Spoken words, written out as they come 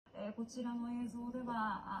こちらの映像で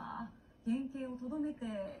は原形をとどめて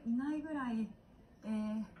いないぐらい、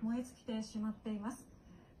燃え尽きてしまっています。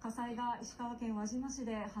火災が石川県輪島市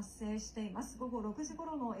で発生しています。午後6時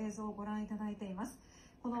頃の映像をご覧いただいています。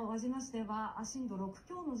この輪島市では震度6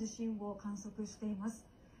強の地震を観測しています。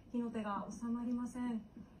火の手が収まりません。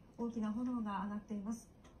大きな炎が上がっています。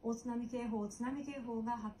大津波警報、津波警報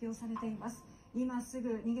が発表されています。今すぐ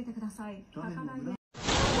逃げてください。高台で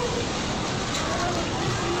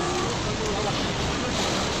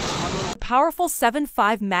Powerful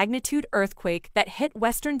 7.5 magnitude earthquake that hit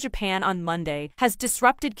western Japan on Monday has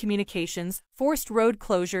disrupted communications, forced road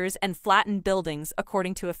closures, and flattened buildings,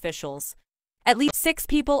 according to officials. At least 6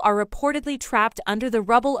 people are reportedly trapped under the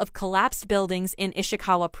rubble of collapsed buildings in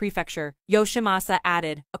Ishikawa Prefecture, Yoshimasa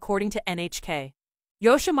added, according to NHK.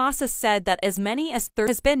 Yoshimasa said that as many as 30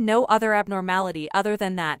 has been no other abnormality other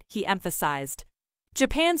than that, he emphasized.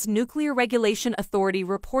 Japan's Nuclear Regulation Authority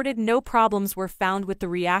reported no problems were found with the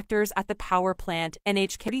reactors at the power plant.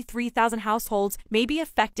 NHK 33,000 households may be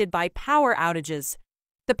affected by power outages.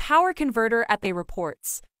 The power converter at the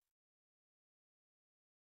reports.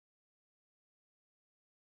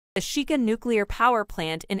 The Shika nuclear power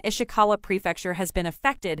plant in Ishikawa Prefecture has been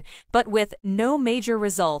affected, but with no major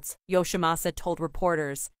results, Yoshimasa told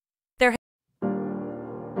reporters.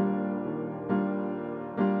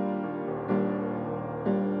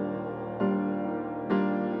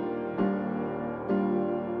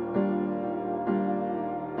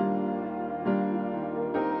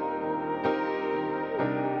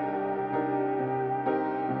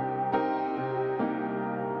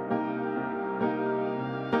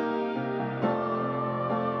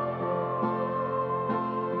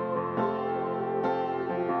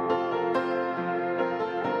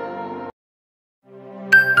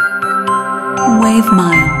 Wave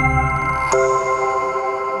Mile.